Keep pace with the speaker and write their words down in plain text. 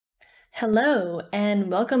Hello,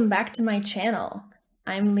 and welcome back to my channel.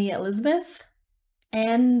 I'm Leah Elizabeth,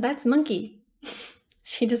 and that's Monkey.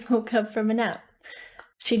 She just woke up from a nap.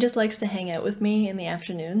 She just likes to hang out with me in the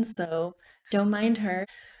afternoons, so don't mind her.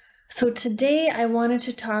 So today I wanted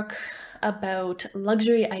to talk about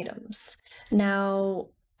luxury items. Now,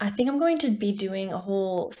 I think I'm going to be doing a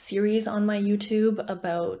whole series on my YouTube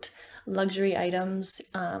about luxury items,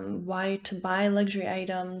 why to buy luxury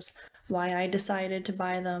items, why I decided to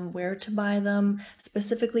buy them, where to buy them,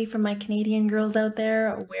 specifically for my Canadian girls out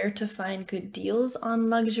there, where to find good deals on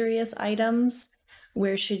luxurious items,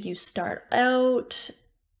 where should you start out,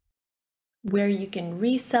 where you can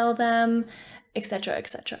resell them, etc.,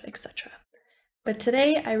 etc., etc. But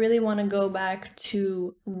today I really want to go back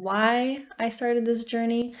to why I started this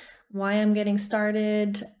journey, why I'm getting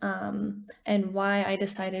started, and why I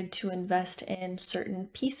decided to invest in certain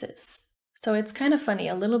pieces. So it's kind of funny,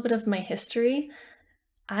 a little bit of my history.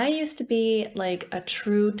 I used to be like a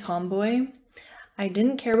true tomboy. I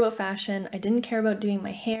didn't care about fashion. I didn't care about doing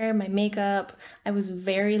my hair, my makeup. I was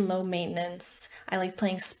very low maintenance. I liked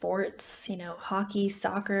playing sports, hockey,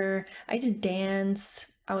 soccer. I did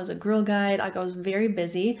dance. I was a girl guide. I was very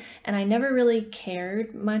busy, and I never really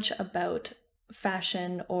cared much about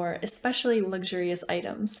fashion or especially luxurious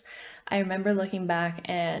items. I remember looking back,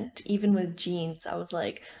 and even with jeans, I was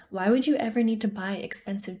like, why would you ever need to buy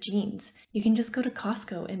expensive jeans? You can just go to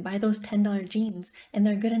Costco and buy those $10 jeans, and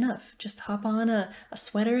they're good enough. Just hop on a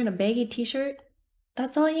sweater and a baggy t-shirt.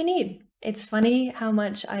 That's all you need. It's funny how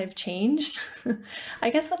much I've changed. I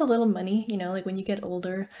guess with a little money, like when you get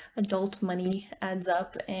older, adult money adds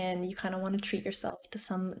up and you kind of want to treat yourself to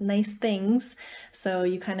some nice things. So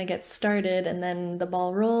you kind of get started and then the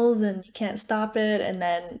ball rolls and you can't stop it, and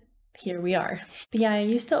then here we are. But yeah, I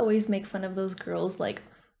used to always make fun of those girls, like,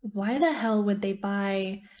 why the hell would they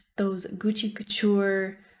buy those Gucci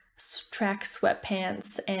couture track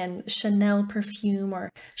sweatpants and Chanel perfume or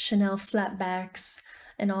Chanel flatbacks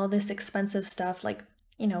and all this expensive stuff, like,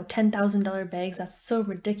 $10,000 bags? That's so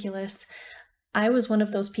ridiculous. I was one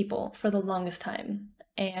of those people for the longest time.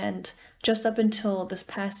 And just up until this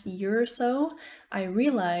past year or so, I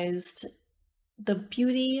realized the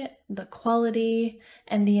beauty, the quality,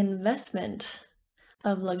 and the investment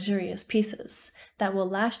of luxurious pieces that will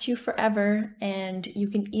last you forever, and you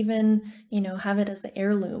can even, have it as an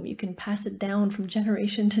heirloom. You can pass it down from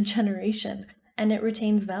generation to generation, and it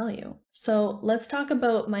retains value. So let's talk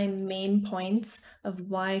about my main points of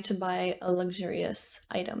why to buy a luxurious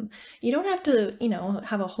item. You don't have to,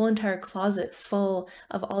 have a whole entire closet full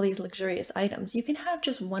of all these luxurious items. You can have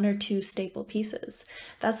just one or two staple pieces.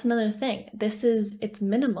 That's another thing. It's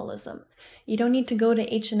minimalism. You don't need to go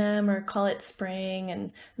to H&M or Call It Spring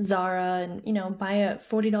and Zara and, buy a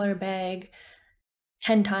 $40 bag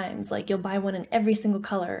 10 times. Like, you'll buy one in every single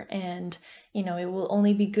color, and it will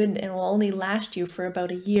only be good and will only last you for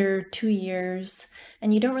about a year, 2 years,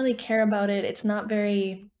 and you don't really care about it. It's not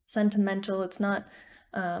very sentimental. It's not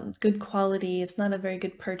good quality. It's not a very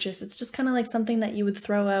good purchase. It's just kind of like something that you would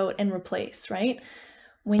throw out and replace, right?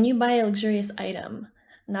 When you buy a luxurious item,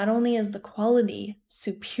 not only is the quality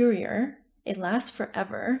superior, it lasts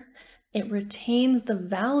forever, it retains the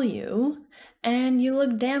value, and you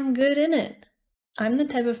look damn good in it. I'm the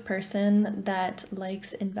type of person that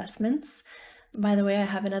likes investments. By the way, I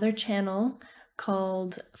have another channel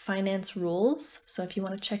called Finance Rules. So if you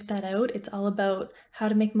want to check that out, it's all about how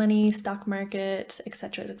to make money, stock market,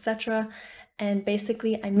 etc., etc. And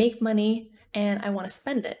basically, I make money and I want to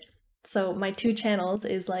spend it. So my two channels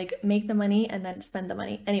is like make the money and then spend the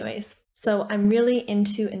money. Anyways, so I'm really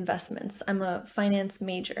into investments. I'm a finance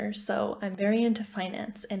major, so I'm very into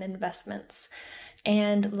finance and investments.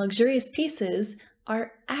 And luxurious pieces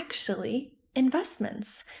are actually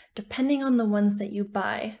investments, depending on the ones that you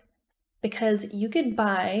buy. Because you could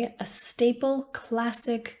buy a staple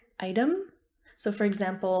classic item. So for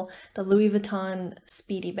example, the Louis Vuitton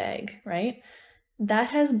Speedy bag, right? That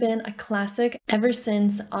has been a classic ever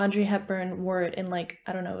since Audrey Hepburn wore it in, like,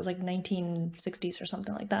 I don't know, it was like 1960s or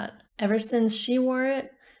something like that. Ever since she wore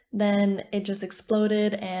it, then it just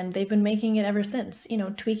exploded, and they've been making it ever since,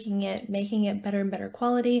 tweaking it, making it better and better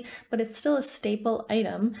quality, but it's still a staple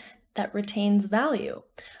item that retains value.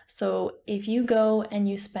 So if you go and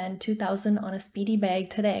you spend $2,000 on a Speedy bag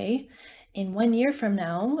today, in 1 year from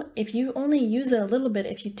now, if you only use it a little bit,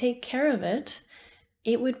 if you take care of it,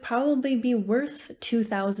 it would probably be worth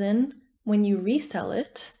 $2,000 when you resell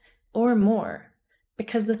it or more.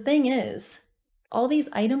 Because the thing is, all these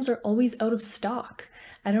items are always out of stock.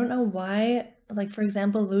 I don't know why, like for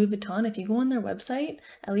example, Louis Vuitton, if you go on their website,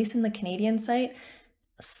 at least in the Canadian site,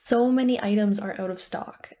 so many items are out of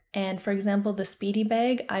stock. And for example, the Speedy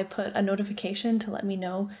bag, I put a notification to let me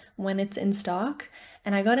know when it's in stock.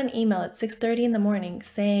 And I got an email at 6:30 in the morning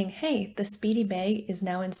saying, hey, the Speedy bag is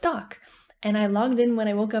now in stock. And I logged in when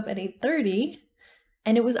I woke up at 8:30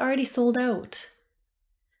 and it was already sold out.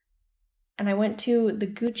 And I went to the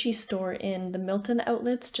Gucci store in the Milton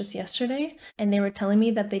outlets just yesterday, and they were telling me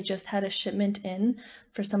that they just had a shipment in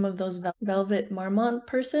for some of those velvet Marmont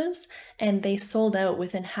purses, and they sold out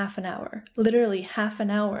within half an hour. Literally half an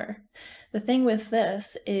hour. The thing with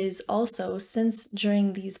this is also, since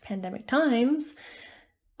during these pandemic times,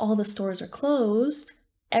 all the stores are closed,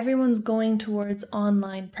 everyone's going towards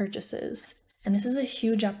online purchases. And this is a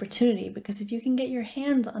huge opportunity because if you can get your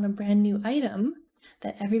hands on a brand new item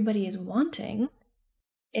that everybody is wanting,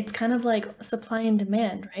 it's kind of like supply and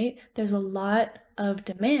demand, right? There's a lot of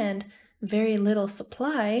demand, very little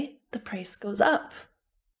supply, the price goes up.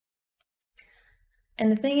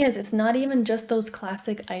 And the thing is, it's not even just those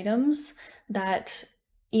classic items that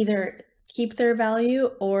either keep their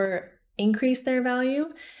value or increase their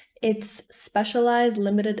value. It's specialized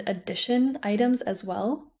limited edition items as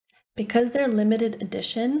well. Because they're limited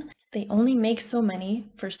edition, they only make so many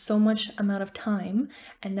for so much amount of time,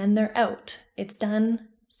 and then they're out. It's done.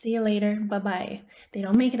 See you later. Bye-bye. They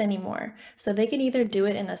don't make it anymore. So they can either do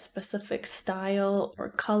it in a specific style or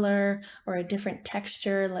color or a different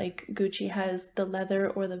texture, like Gucci has the leather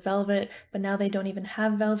or the velvet, but now they don't even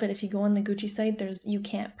have velvet. If you go on the Gucci site, you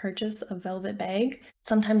can't purchase a velvet bag.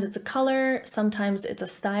 Sometimes it's a color, sometimes it's a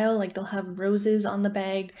style, like they'll have roses on the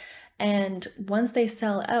bag. And once they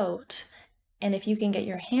sell out, and if you can get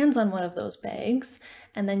your hands on one of those bags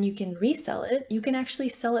and then you can resell it, you can actually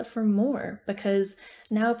sell it for more, because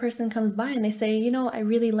now a person comes by and they say, you know, I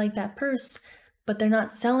really like that purse, but they're not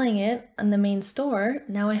selling it on the main store.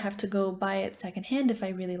 Now I have to go buy it secondhand if I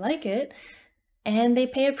really like it, and they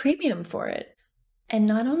pay a premium for it. And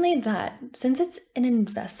not only that, since it's an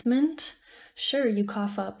investment, sure, you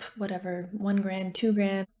cough up whatever, 1 grand, 2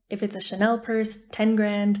 grand. If it's a Chanel purse, 10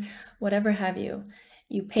 grand, whatever have you.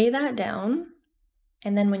 You pay that down,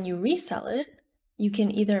 and then when you resell it, you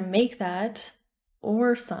can either make that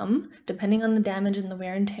or some, depending on the damage and the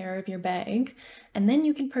wear and tear of your bag, and then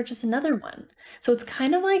you can purchase another one. So it's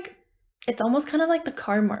kind of like, it's almost kind of like the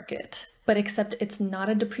car market, but except it's not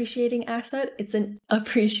a depreciating asset, it's an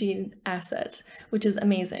appreciated asset, which is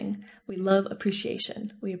amazing. We love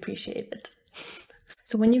appreciation. We appreciate it.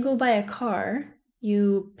 So when you go buy a car,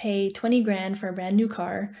 you pay 20 grand for a brand new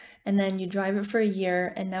car, and then you drive it for a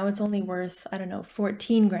year, and now it's only worth, I don't know,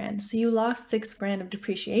 14 grand. So you lost 6 grand of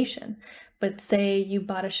depreciation. But say you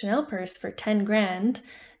bought a Chanel purse for 10 grand,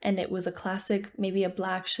 and it was a classic, maybe a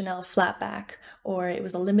black Chanel flatback, or it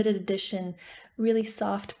was a limited edition, really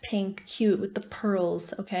soft pink, cute with the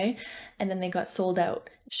pearls, okay? And then they got sold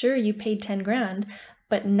out. Sure, you paid 10 grand,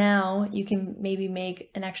 but now you can maybe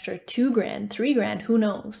make an extra 2 grand, 3 grand, who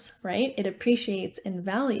knows, right? It appreciates in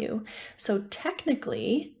value. So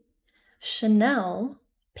technically, Chanel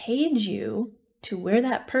paid you to wear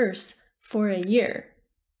that purse for a year.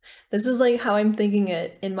 This is like how I'm thinking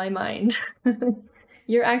it in my mind.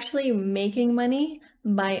 You're actually making money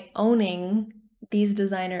by owning these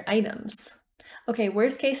designer items. Okay,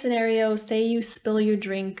 worst case scenario, say you spill your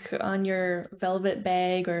drink on your velvet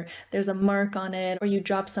bag, or there's a mark on it, or you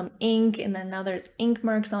drop some ink and then now there's ink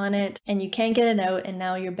marks on it and you can't get it out and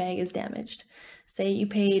now your bag is damaged. Say you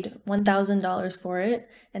paid $1,000 for it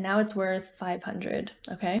and now it's worth $500,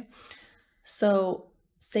 okay? So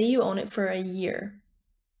say you own it for a year.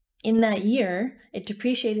 In that year, it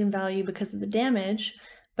depreciated in value because of the damage,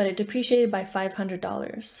 but it depreciated by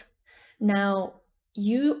 $500. Now,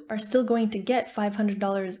 you are still going to get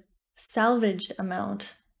 $500 salvaged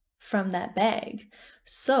amount from that bag.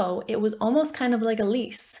 So it was almost kind of like a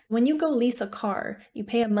lease. When you go lease a car, you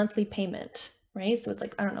pay a monthly payment, right? So it's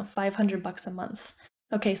like, I don't know, 500 bucks a month.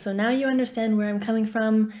 Okay, so now you understand where I'm coming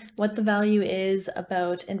from, what the value is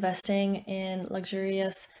about investing in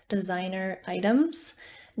luxurious designer items.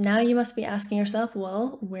 Now you must be asking yourself,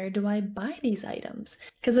 well, where do I buy these items?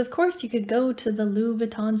 Because of course you could go to the Louis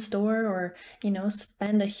Vuitton store or,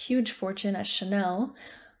 spend a huge fortune at Chanel,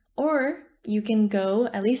 or you can go,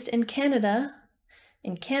 at least in Canada,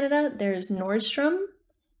 there's Nordstrom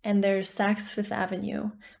and there's Saks Fifth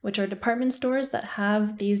Avenue, which are department stores that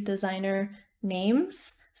have these designer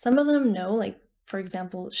names. Some of them no, like for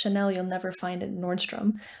example, Chanel you'll never find at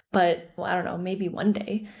Nordstrom, but well, I don't know, maybe one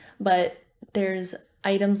day, but there's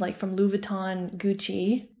items like from Louis Vuitton,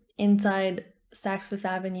 Gucci, inside Saks Fifth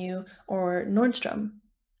Avenue or Nordstrom.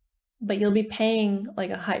 But you'll be paying like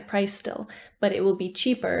a high price still, but it will be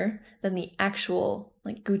cheaper than the actual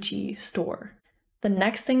like Gucci store. The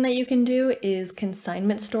next thing that you can do is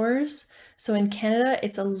consignment stores. So in Canada,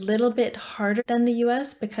 it's a little bit harder than the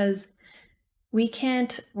US because we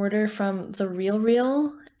can't order from The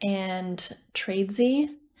RealReal and Tradesy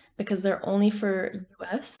because they're only for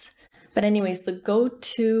US. But anyways, the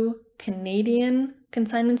go-to Canadian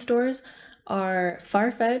consignment stores are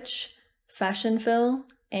Farfetch, Fashionphile,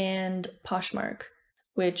 and Poshmark,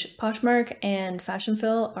 which Poshmark and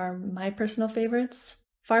Fashionphile are my personal favorites.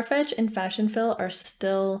 Farfetch and Fashionphile are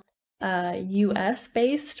still US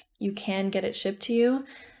based. You can get it shipped to you,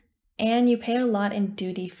 and you pay a lot in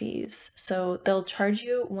duty fees. So they'll charge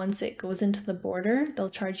you once it goes into the border, they'll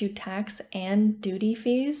charge you tax and duty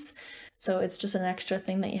fees. So it's just an extra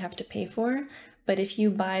thing that you have to pay for. But if you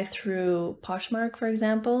buy through Poshmark, for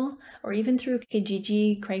example, or even through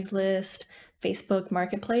Kijiji, Craigslist, Facebook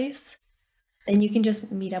Marketplace, then you can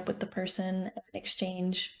just meet up with the person in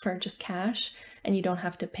exchange for just cash, and you don't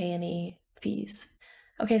have to pay any fees.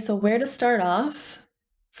 Okay, so where to start off?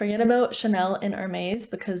 Forget about Chanel and Hermes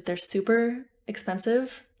because they're super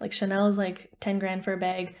expensive. Like Chanel is like 10 grand for a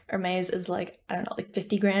bag. Hermes is like, I don't know, like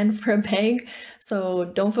 50 grand for a bag. So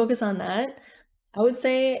don't focus on that. I would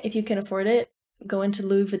say if you can afford it, go into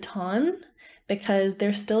Louis Vuitton because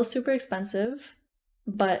they're still super expensive,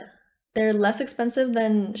 but they're less expensive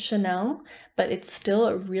than Chanel, but it's still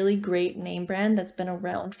a really great name brand that's been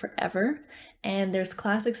around forever. And there's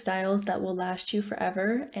classic styles that will last you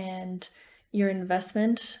forever, and your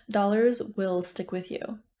investment dollars will stick with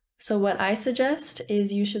you. So what I suggest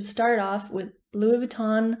is you should start off with Louis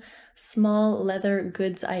Vuitton small leather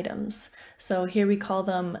goods items. So here we call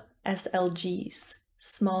them SLGs,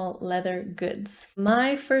 small leather goods.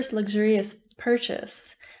 My first luxurious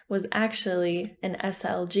purchase was actually an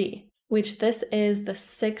SLG, which this is the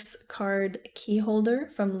 6-card key holder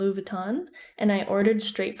from Louis Vuitton, and I ordered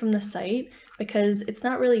straight from the site because it's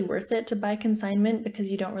not really worth it to buy consignment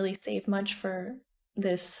because you don't really save much for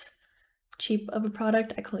this cheap of a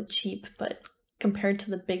product. I call it cheap, but compared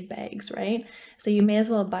to the big bags, right? So you may as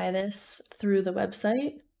well buy this through the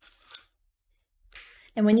website.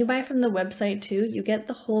 And when you buy from the website too, you get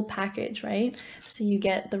the whole package, right? So you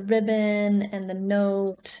get the ribbon and the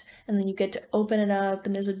note, and then you get to open it up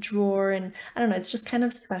and there's a drawer, and I don't know, it's just kind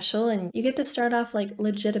of special, and you get to start off like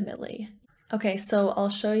legitimately. Okay, so I'll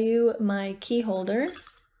show you my key holder. It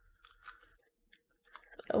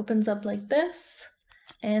opens up like this,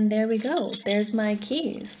 and there we go. There's my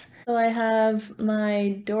keys. So I have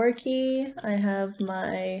my door key, I have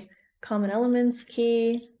my common elements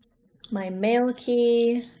key, my mail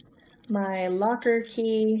key, my locker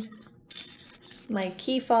key, my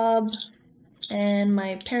key fob, and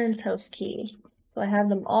my parents' house key. So I have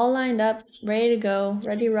them all lined up, ready to go,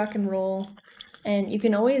 ready to rock and roll. And you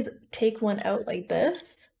can always take one out like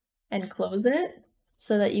this and close it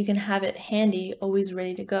so that you can have it handy, always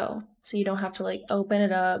ready to go. So you don't have to like open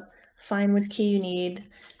it up, find which key you need.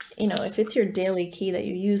 You know, if it's your daily key that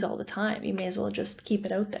you use all the time, you may as well just keep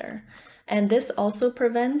it out there. And this also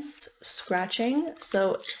prevents scratching.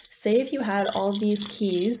 So say if you had all these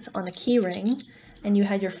keys on a key ring and you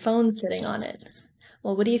had your phone sitting on it.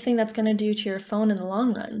 Well, what do you think that's going to do to your phone in the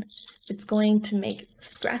long run? It's going to make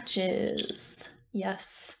scratches.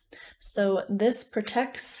 Yes. So this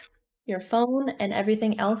protects your phone and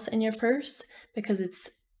everything else in your purse because it's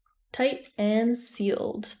tight and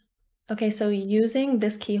sealed. Okay, so using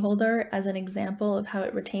this key holder as an example of how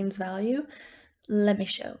it retains value, let me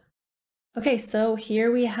show. Okay, so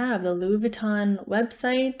here we have the Louis Vuitton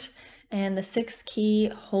website and the 6-key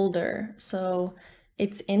holder. So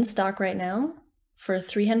it's in stock right now for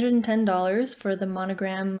 $310 for the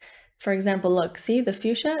monogram. For example, look, see the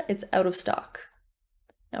fuchsia, it's out of stock.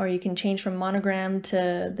 Or you can change from monogram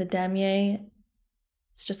to the damier.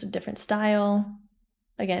 It's just a different style.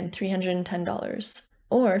 Again, $310.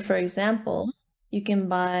 Or for example, you can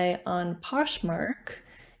buy on Poshmark.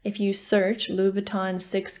 If you search Louis Vuitton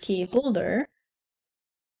 6-key holder,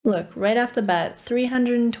 look, right off the bat,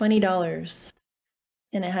 $320.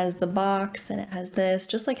 And it has the box and it has this,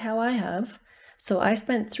 just like how I have. So I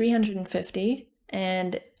spent $350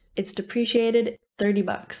 and it's depreciated 30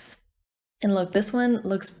 bucks. And look, this one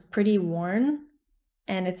looks pretty worn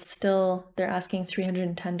and it's still, they're asking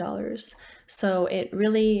 $310. So it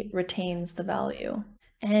really retains the value.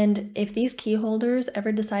 And if these key holders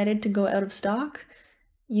ever decided to go out of stock,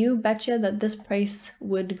 you betcha that this price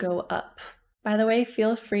would go up. By the way,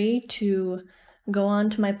 feel free to go on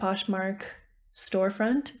to my Poshmark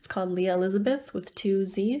storefront. It's called Leah Elizabeth with 2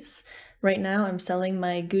 Z's. Right now I'm selling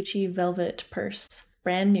my Gucci velvet purse,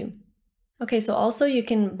 brand new. Okay, so also you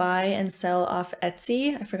can buy and sell off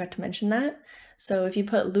Etsy. I forgot to mention that. So if you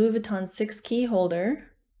put Louis Vuitton 6-key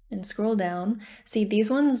holder and scroll down. See, these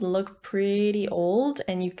ones look pretty old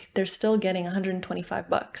and they're still getting 125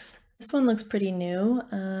 bucks. This one looks pretty new.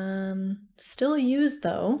 Still used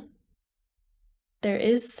though. There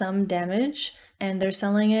is some damage and they're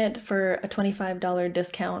selling it for a $25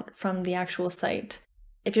 discount from the actual site.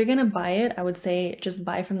 If you're gonna buy it, I would say just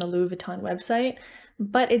buy from the Louis Vuitton website,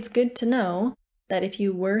 but it's good to know that if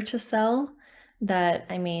you were to sell, that,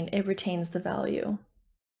 I mean, it retains the value.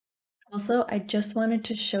 Also, I just wanted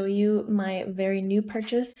to show you my very new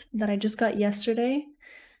purchase that I just got yesterday.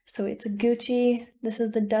 So it's a Gucci, this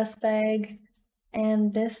is the dust bag,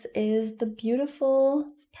 and this is the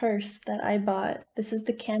beautiful purse that I bought. This is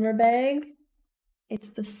the camera bag. It's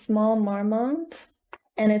the small marmont,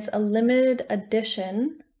 and it's a limited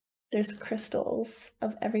edition. There's crystals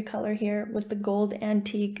of every color here with the gold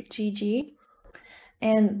antique GG.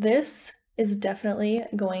 And this is definitely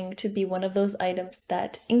going to be one of those items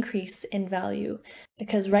that increase in value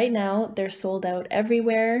because right now they're sold out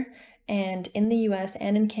everywhere and in the US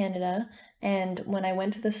and in Canada. And when I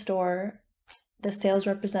went to the store, the sales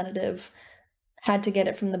representative had to get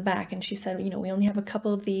it from the back and she said, you know, we only have a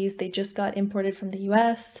couple of these. They just got imported from the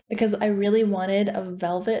US because I really wanted a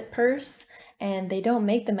velvet purse and they don't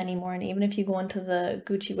make them anymore. And even if you go onto the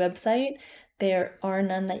Gucci website, there are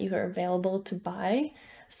none that you are available to buy.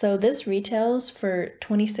 So this retails for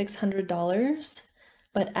 $2,600,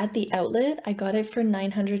 but at the outlet, I got it for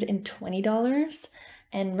 $920.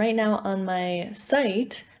 And right now on my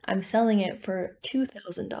site, I'm selling it for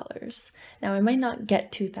 $2,000. Now I might not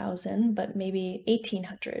get 2,000, but maybe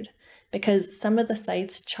 1,800 because some of the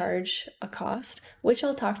sites charge a cost, which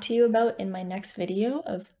I'll talk to you about in my next video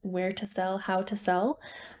of where to sell, how to sell.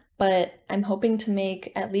 But I'm hoping to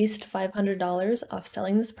make at least $500 off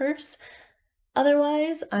selling this purse.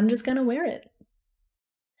 Otherwise, I'm just gonna wear it.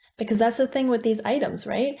 Because that's the thing with these items,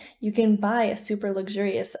 right? You can buy a super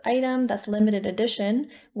luxurious item that's limited edition,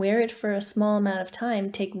 wear it for a small amount of time,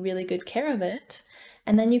 take really good care of it,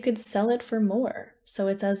 and then you could sell it for more. So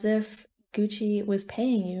it's as if Gucci was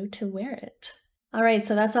paying you to wear it. All right,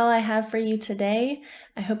 so that's all I have for you today.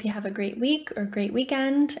 I hope you have a great week or great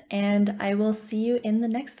weekend, and I will see you in the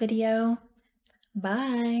next video.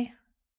 Bye.